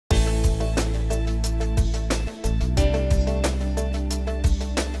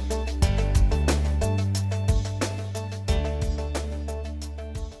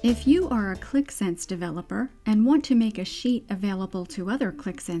If you are a Qlik developer and want to make a sheet available to other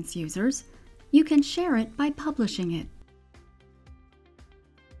Qlik users, you can share it by publishing it.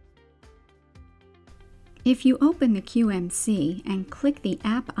 If you open the QMC and click the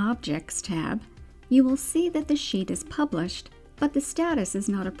App Objects tab, you will see that the sheet is published, but the status is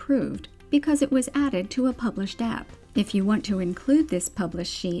not approved because it was added to a published app. If you want to include this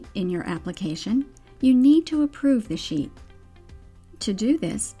published sheet in your application, you need to approve the sheet. To do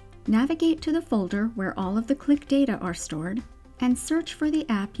this, navigate to the folder where all of the Qlik data are stored and search for the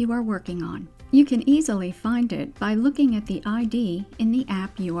app you are working on. You can easily find it by looking at the ID in the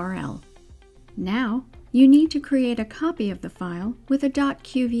app URL. Now, you need to create a copy of the file with a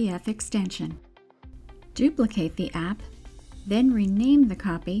 .qvf extension. Duplicate the app, then rename the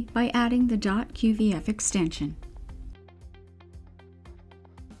copy by adding the .qvf extension.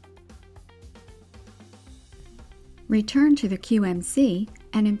 Return to the QMC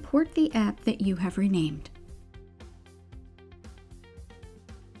and import the app that you have renamed.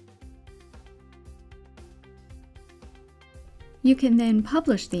 You can then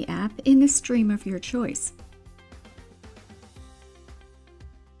publish the app in the stream of your choice.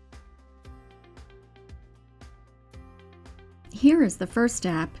 Here is the first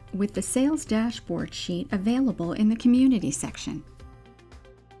app with the Sales Dashboard sheet available in the Community section.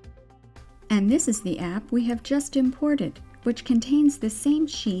 And this is the app we have just imported, which contains the same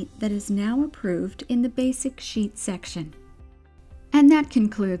sheet that is now approved in the Basic Sheet section. And that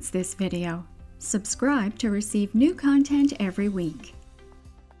concludes this video. Subscribe to receive new content every week.